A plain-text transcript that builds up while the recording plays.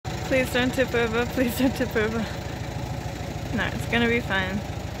Please don't tip over, please don't tip over. No, it's gonna be fine.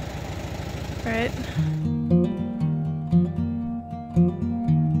 Right?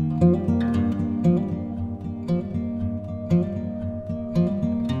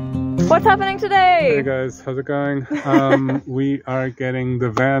 What's happening today? Hey guys, how's it going? We are getting the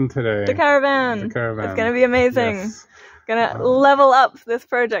van today. The caravan. The caravan. It's gonna be amazing. Yes. Gonna level up this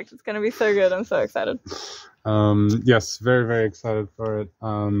project. It's gonna be so good. I'm so excited. Yes, very, very excited for it.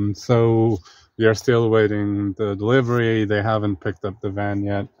 So we are still waiting the delivery. They haven't picked up the van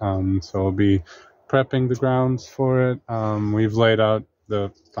yet. So we'll be prepping the grounds for it. We've laid out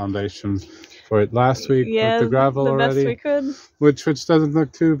the foundation for it last week with the gravel the already, best we could. which doesn't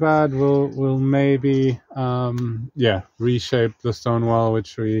look too bad. We'll maybe reshape the stone wall,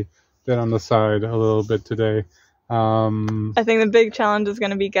 which we did on the side a little bit today. I think the big challenge is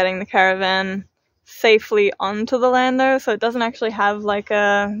going to be getting the caravan safely onto the land though, so it doesn't actually have like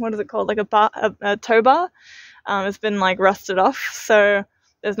a, what is it called, like a tow bar. It's been like rusted off, so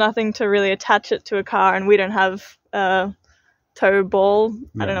there's nothing to really attach it to a car, and we don't have a tow ball.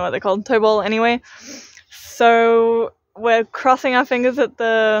 I don't know what they're called, tow ball anyway. So we're crossing our fingers that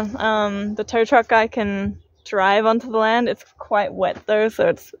the tow truck guy can drive onto the land. It's quite wet though, so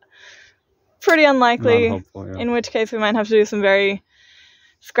it's pretty unlikely. Not hopeful, yeah. In which case we might have to do some very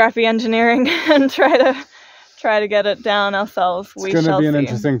scrappy engineering and try to get it down ourselves. It's going to be an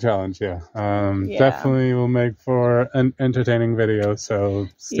interesting challenge, yeah. Definitely will make for an entertaining video, so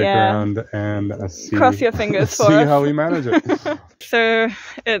stick around and cross your fingers for see us. how we manage it. So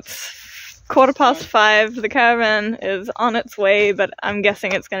it's 5:15. The caravan is on its way, but I'm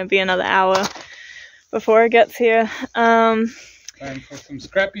guessing it's going to be another hour before it gets here. Time for some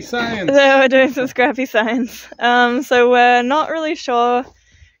scrappy science. So we're doing some scrappy science. So we're not really sure,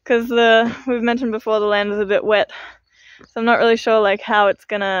 because we've mentioned before the land is a bit wet, so I'm not really sure like how it's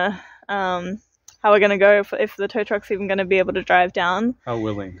gonna how we're gonna go if the tow truck's even gonna be able to drive down. How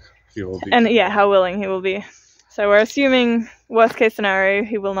willing he will be. And yeah, how willing he will be. So we're assuming worst case scenario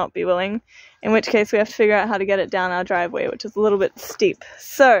he will not be willing, in which case we have to figure out how to get it down our driveway, which is a little bit steep.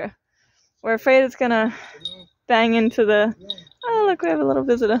 So we're afraid it's gonna bang into the. Oh look, we have a little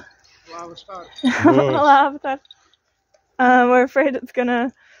visitor. We're afraid it's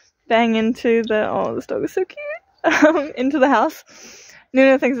gonna bang into the. Oh, this dog is so cute. Into the house.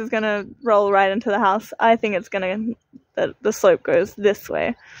 Nuno thinks it's gonna roll right into the house. I think it's gonna. The slope goes this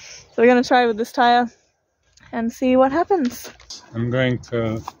way. So we're gonna try with this tire and see what happens. I'm going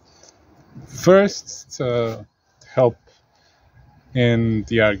to first to help in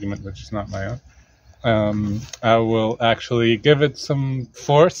the argument, which is not my own. I will actually give it some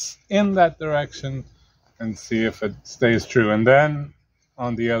force in that direction and see if it stays true. And then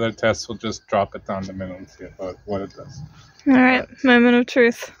on the other test, we'll just drop it down the middle and see what it does. All right, moment of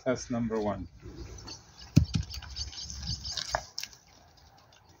truth. Test number 1.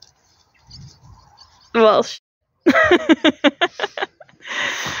 Well,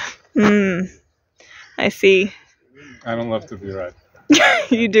 I see. I don't love to be right.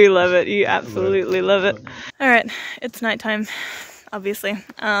 You do love it. You absolutely love it. All right, it's nighttime, obviously.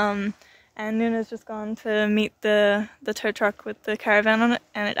 And Nuno's just gone to meet the tow truck with the caravan on it,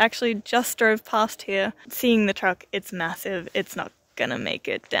 and it actually just drove past here. Seeing the truck, it's massive. It's not gonna make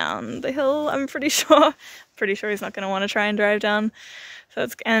it down the hill, I'm pretty sure. Pretty sure he's not gonna want to try and drive down. So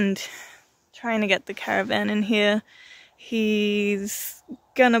and trying to get the caravan in here, he's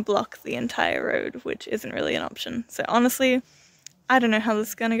gonna block the entire road, which isn't really an option. So honestly, I don't know how this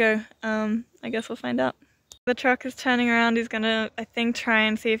is gonna go. I guess we'll find out. The truck is turning around. He's gonna, I think, try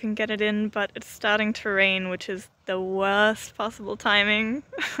and see if he can get it in, but it's starting to rain, which is the worst possible timing.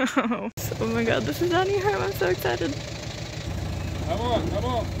 Oh my god, this is our new home. I'm so excited. Come on, come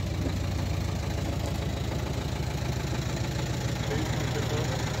on.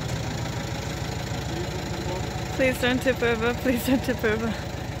 Please don't tip over, please don't tip over.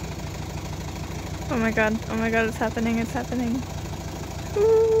 Oh my god, it's happening, it's happening.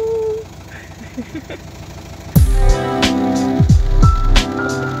 Ooh.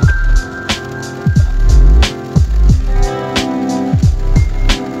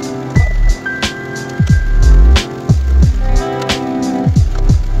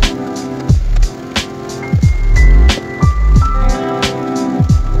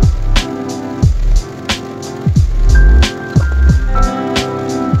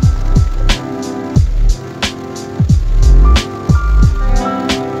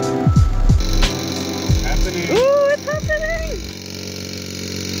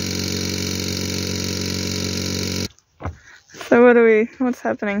 So what's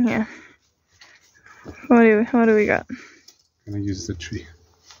happening here? What do we got? I'm gonna use the tree.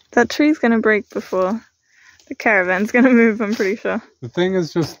 That tree's gonna break before the caravan's gonna move, I'm pretty sure. The thing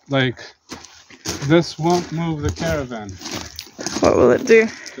is just like, this won't move the caravan. What will it do?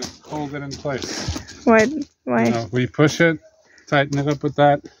 Just hold it in place. Why? You know, we push it, tighten it up with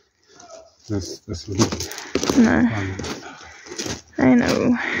that. This will No. I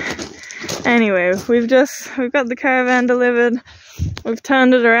know. Anyway, we've got the caravan delivered. We've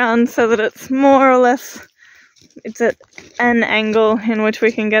turned it around so that it's more or less, it's at an angle in which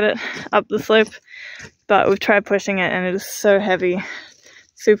we can get it up the slope. But we've tried pushing it and it is so heavy,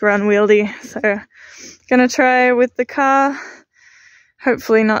 super unwieldy. So, gonna try with the car.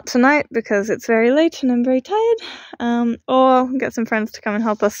 Hopefully not tonight because it's very late and I'm very tired. Or get some friends to come and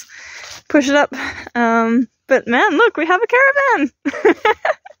help us push it up. But man, look, we have a caravan!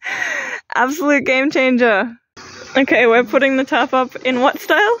 Absolute game changer. Okay, we're putting the top up in what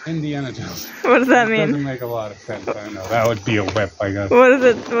style? Indiana Jones. What does that mean? Doesn't make a lot of sense. I don't know. That would be a whip, I guess. What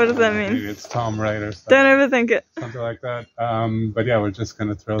does that mean? Maybe it's Tom Raider stuff. Don't overthink it. Something like that. But yeah, we're just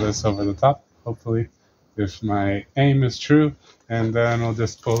gonna throw this over the top, hopefully, if my aim is true, and then we'll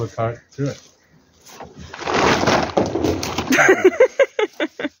just pull the cart through it.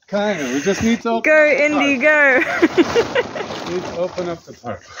 Kind of. We just need to open Go, Indy, go! Need to open up the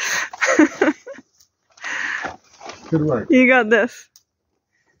tarp. Good work. You got this.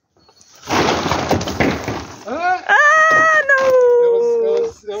 Ah! No! It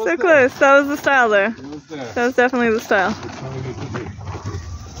was So there. close. That was the style, though. It was there. That was definitely the style. That's what we need to do.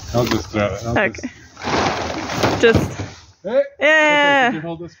 I'll just throw it. Okay. Just. Hey! Yeah! Okay, could you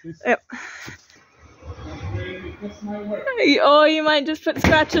hold this, please? Yep. This might work. Or you might just put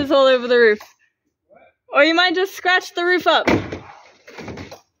scratches all over the roof. Or you might just scratch the roof up.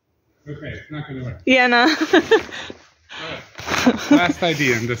 Okay, it's not gonna work. Yeah, no. Alright. Last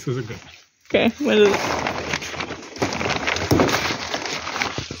idea, and this is a good one. Okay, what is it?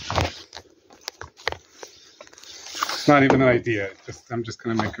 It's not even an idea. I'm just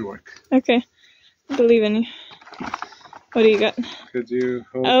gonna make it work. Okay, I believe in you. What do you got? Could you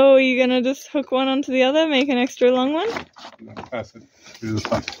hold? Oh, are you gonna just hook one onto the other, make an extra long one? No, pass it through the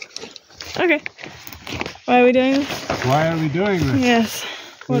front. Okay. Why are we doing this? Why are we doing this? Yes.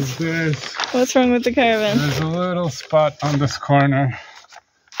 What's wrong with the caravan? There's a little spot on this corner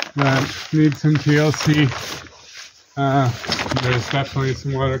that needs some TLC. There's definitely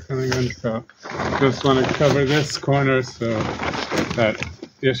some water coming in, so just want to cover this corner so that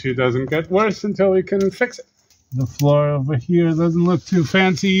issue doesn't get worse until we can fix it. The floor over here doesn't look too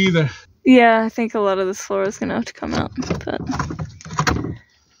fancy either. Yeah, I think a lot of this floor is gonna have to come out, but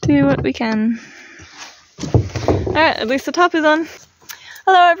do what we can. Alright, at least the top is on.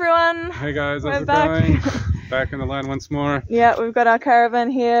 Hello everyone! Hey guys, how's We're it back. going? Back in the line once more. Yeah, we've got our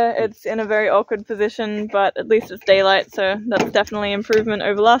caravan here. It's in a very awkward position, but at least it's daylight, so that's definitely improvement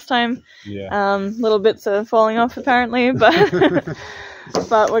over last time. Yeah. Little bits are falling off apparently, but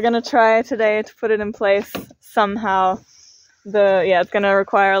but we're gonna try today to put it in place somehow. It's gonna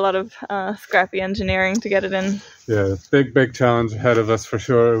require a lot of scrappy engineering to get it in. Yeah, big challenge ahead of us for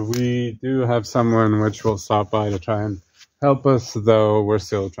sure. We do have someone which will stop by to try and help us, though we're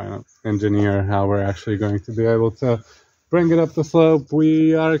still trying to engineer how we're actually going to be able to bring it up the slope.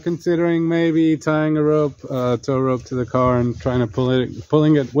 We are considering maybe tying a rope, tow rope to the car and trying to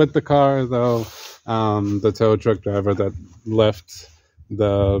pulling it with the car, though the tow truck driver that left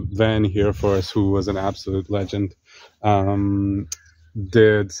the van here for us, who was an absolute legend,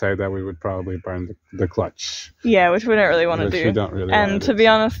 did say that we would probably burn the clutch. Yeah, which we don't really want to do. We don't really and to be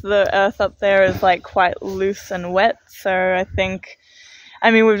honest, the earth up there is like quite loose and wet, so I think,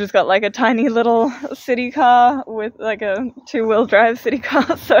 I mean, we've just got like a tiny little city car with like a 2-wheel drive city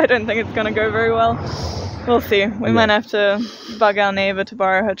car, so I don't think it's going to go very well. We'll see. We might have to bug our neighbor to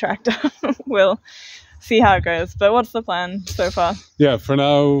borrow her tractor. We'll see how it goes. But what's the plan so far? Yeah, for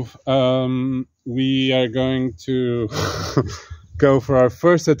now, we are going to go for our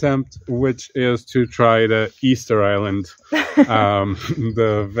first attempt, which is to try the Easter Island,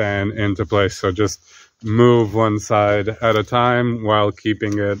 the van into place. So just move one side at a time while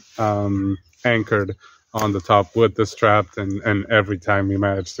keeping it anchored on the top with the strap, and every time we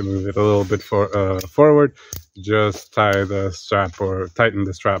manage to move it a little bit forward, just tighten the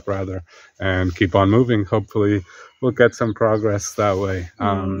strap rather, and keep on moving. Hopefully we'll get some progress that way.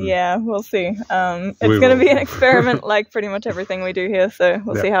 Yeah, we'll see. It's going to be an experiment like pretty much everything we do here, so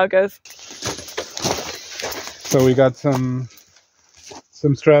we'll see how it goes. So we got some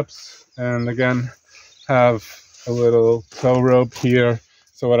straps, and again have a little tow rope here.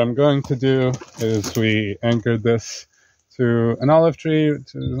 So what I'm going to do is we anchored this to an olive tree,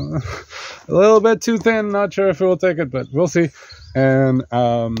 to a little bit too thin. Not sure if it will take it, but we'll see. And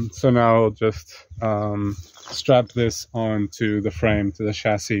so now I'll just strap this onto the frame, to the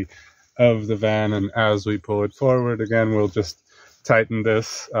chassis of the van, and as we pull it forward again, we'll just tighten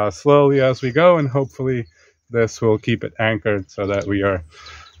this slowly as we go, and hopefully this will keep it anchored so that we are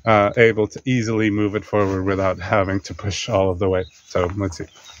able to easily move it forward without having to push all of the weight. So let's see.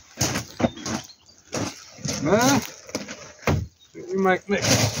 You might make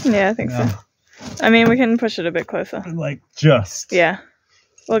it. Yeah, I think so. I mean, we can push it a bit closer. Like just. Yeah,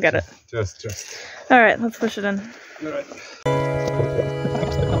 we'll get it. Just. All right, let's push it in. All right.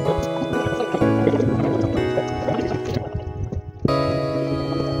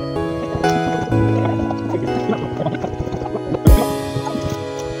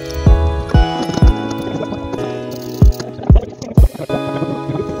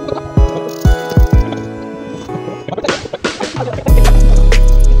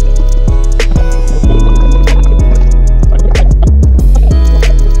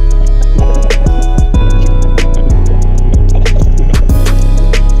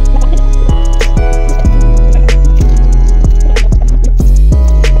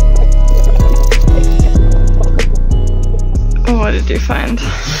 What did you find?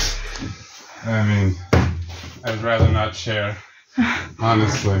 I mean, I'd rather not share,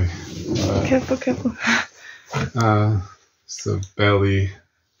 honestly. Careful. It's a belly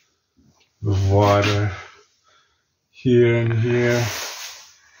of water here and here.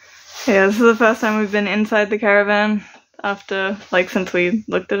 Yeah, this is the first time we've been inside the caravan after, like, since we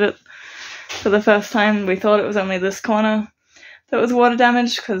looked at it for the first time. We thought it was only this corner that was water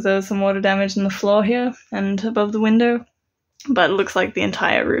damaged, because there was some water damage in the floor here and above the window. But it looks like the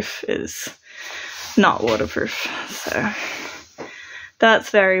entire roof is not waterproof, so that's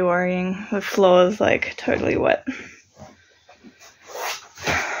very worrying. The floor is like totally wet.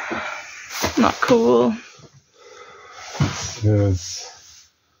 Not cool. This is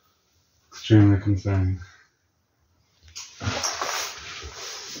extremely concerning.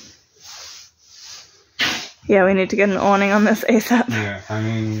 Yeah, we need to get an awning on this ASAP. Yeah, I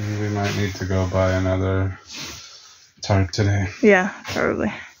mean, we might need to go buy another tarp today. Yeah,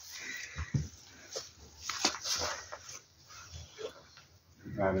 probably.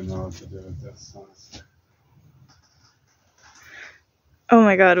 I don't know what to do with this, honestly. Oh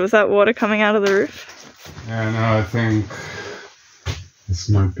my god, was that water coming out of the roof? Yeah, no, I think this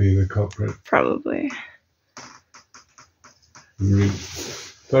might be the culprit. Probably. I mean,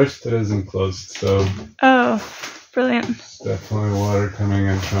 first it isn't closed, so... Oh, brilliant. There's definitely water coming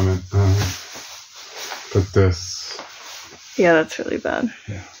in from it. But this... Yeah, that's really bad.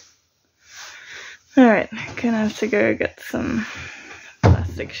 Yeah. Alright, gonna have to go get some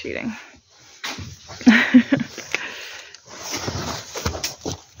plastic sheeting.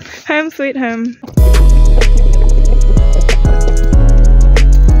 Home sweet home.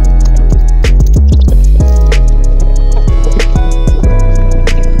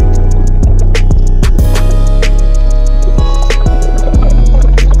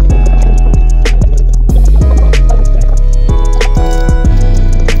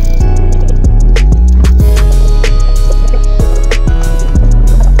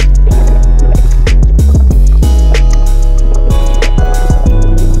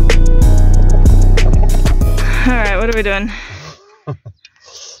 Doing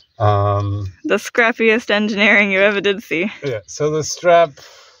the scrappiest engineering you ever did see. Yeah, so the strap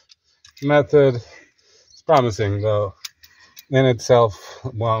method is promising, though in itself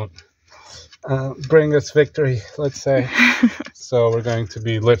won't bring us victory, let's say. So we're going to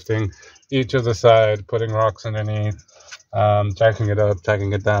be lifting each of the side, putting rocks underneath, jacking it up,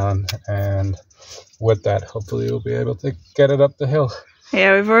 jacking it down, and with that hopefully we'll be able to get it up the hill.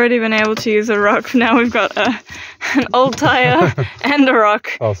 Yeah, we've already been able to use a rock. Now we've got an old tire and a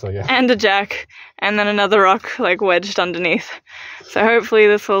rock, also, yeah, and a jack, and then another rock like wedged underneath. So hopefully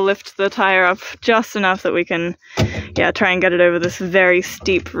this will lift the tire up just enough that we can, yeah, try and get it over this very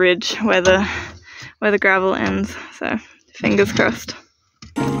steep ridge where the gravel ends. So fingers crossed.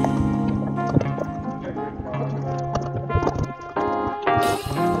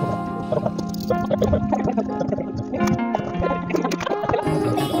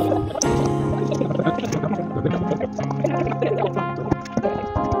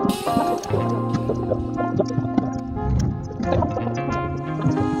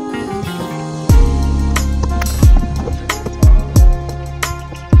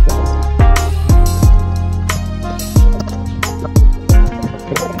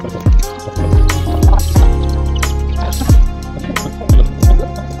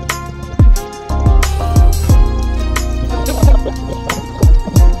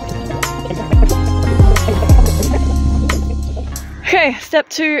 Step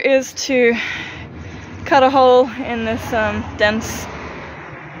 2 is to cut a hole in this dense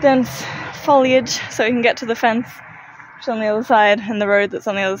foliage so we can get to the fence, which is on the other side, and the road that's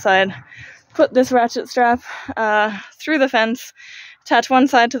on the other side. Put this ratchet strap through the fence, attach one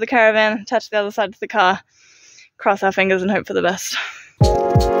side to the caravan, attach the other side to the car, cross our fingers and hope for the best.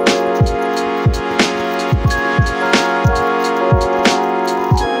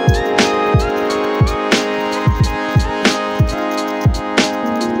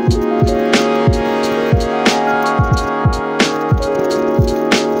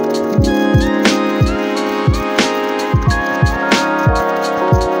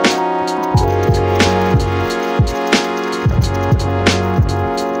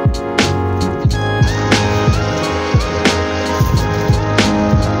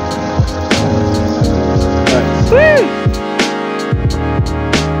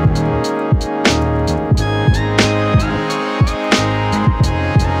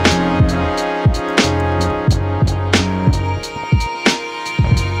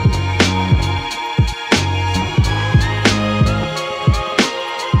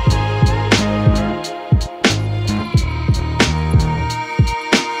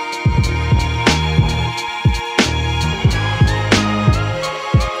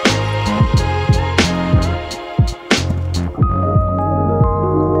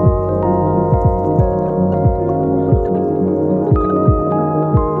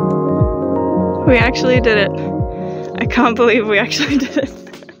 We actually did it. I can't believe we actually did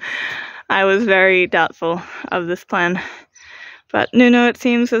it. I was very doubtful of this plan. But Nuno, it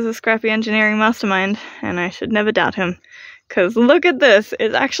seems, is a scrappy engineering mastermind, and I should never doubt him. Because look at this,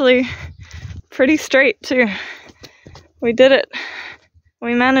 it's actually pretty straight too. We did it.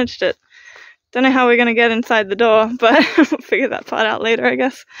 We managed it. Don't know how we're gonna get inside the door, but we'll figure that part out later, I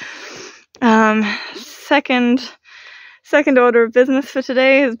guess. Second order of business for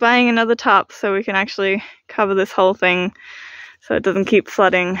today is buying another tarp so we can actually cover this whole thing so it doesn't keep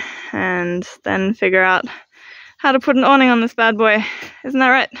flooding, and then figure out how to put an awning on this bad boy. Isn't that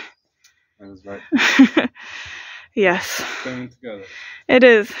right? That is right. Yes. Staying together. It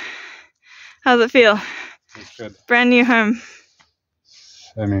is. How's it feel? It's good. Brand new home.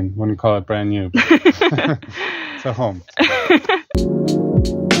 I mean, wouldn't call it brand new, but it's a home.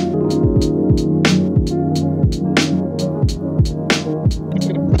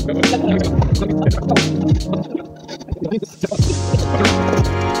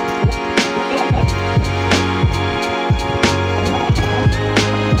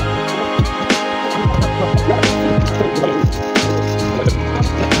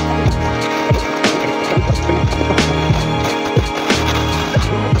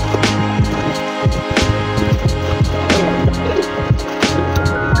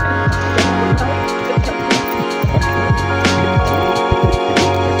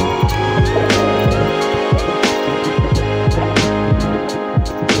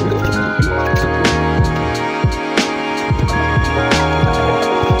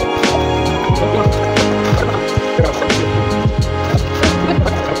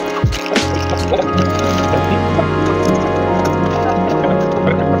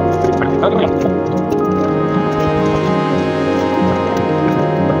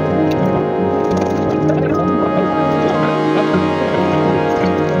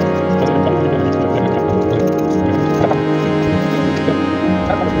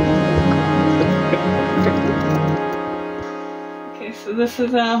 So this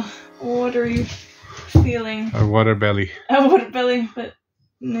is our watery ceiling. Our water belly. Our water belly, but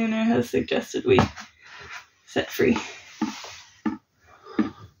Nuno has suggested we set free.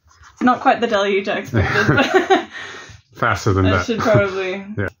 Not quite the deluge I expected, but faster than that. Should probably.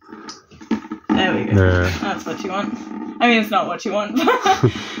 Yeah. There we go. Yeah. That's what you want. I mean, it's not what you want,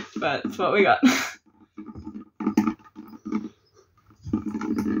 but it's what we got.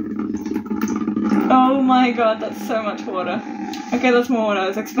 Oh my god, that's so much water. Okay, that's more what I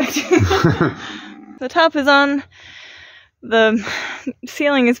was expecting. The top is on, the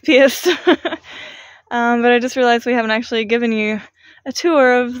ceiling is pierced, but I just realized we haven't actually given you a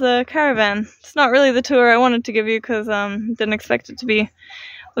tour of the caravan. It's not really the tour I wanted to give you because didn't expect it to be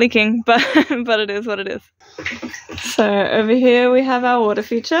leaking, but it is what it is. So over here we have our water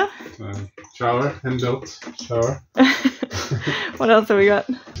feature. Shower, inbuilt shower. What else have we got?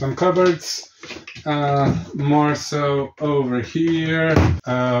 Some cupboards. More so over here,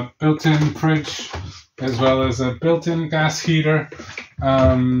 built-in fridge, as well as a built-in gas heater.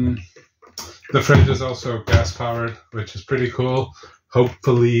 The fridge is also gas-powered, which is pretty cool.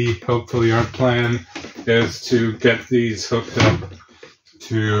 Hopefully our plan is to get these hooked up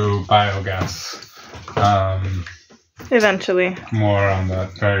to biogas. Eventually. More on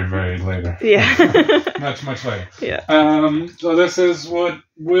that very later. Yeah. much later. Yeah. So this is what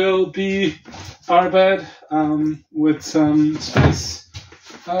will be our bed, with some space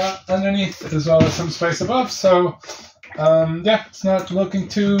underneath as well as some space above. So yeah, it's not looking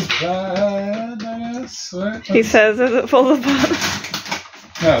too bad, I guess. He says as it falls apart.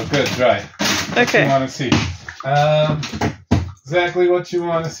 No, good, right. Okay. What you want to see. Exactly what you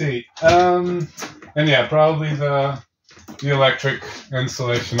want to see. And yeah, probably the electric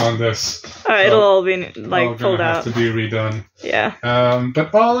insulation on this. It'll all be like all pulled gonna out. have to be redone. Yeah.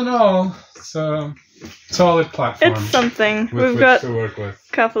 But all in all, it's a solid platform. It's something. With We've which got to work with.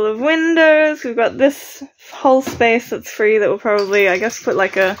 a couple of windows. We've got this whole space that's free that we'll probably, I guess, put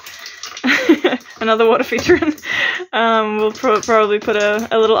like a another water feature in. We'll probably put a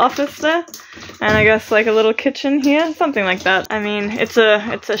little office there, and I guess like a little kitchen here, something like that. I mean, it's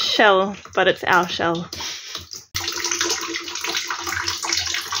a shell, but it's our shell.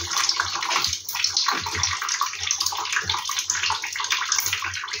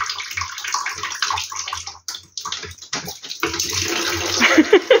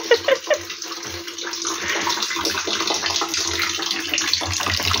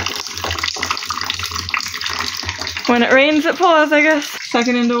 When it rains, it pours, I guess.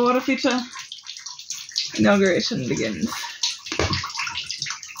 Second indoor water feature. Inauguration begins.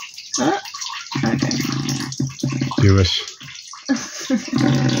 Huh? Okay. Jewish.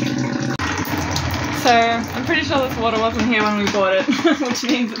 So, I'm pretty sure this water wasn't here when we bought it, which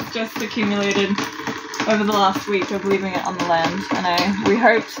means it's just accumulated over the last week of leaving it on the land. And we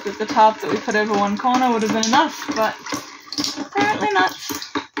hoped that the tarp that we put over one corner would have been enough, but apparently not.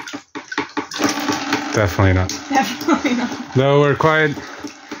 Definitely not. Definitely not. Though we're quite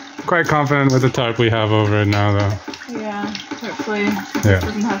confident with the tarp we have over it now, though. Yeah, hopefully this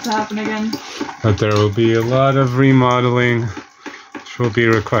doesn't have to happen again. But there will be a lot of remodeling which will be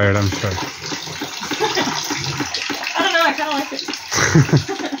required, I'm sure. I don't know, I kind of like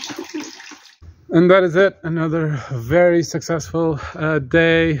it. And that is it. Another very successful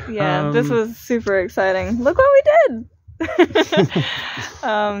day. Yeah, this was super exciting. Look what we did!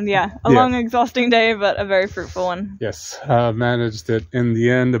 Yeah, a long, exhausting day, but a very fruitful one. Yes, managed it in the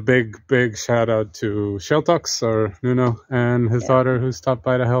end. A big shout out to Sheltox, or Nuno, and his daughter who stopped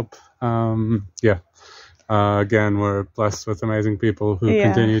by to help. Again, we're blessed with amazing people who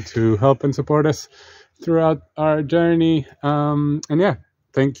continue to help and support us throughout our journey. And yeah,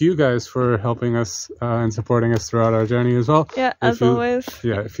 thank you guys for helping us and supporting us throughout our journey as well. Yeah, as always.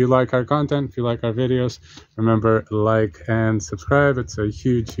 Yeah, if you like our content, if you like our videos, remember, like and subscribe. It's a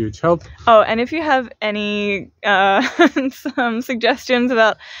huge help. Oh, and if you have any some suggestions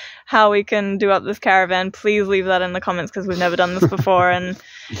about how we can do up this caravan, please leave that in the comments, because we've never done this before, and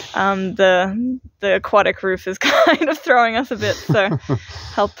the aquatic roof is kind of throwing us a bit, so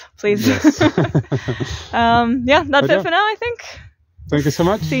help, please. Yes. Yeah, that's it for now, I think. Thank you so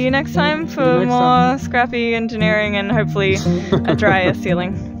much. See you next time for more scrappy engineering and hopefully a drier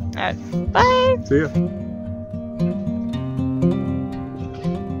ceiling. Alright, bye! See ya.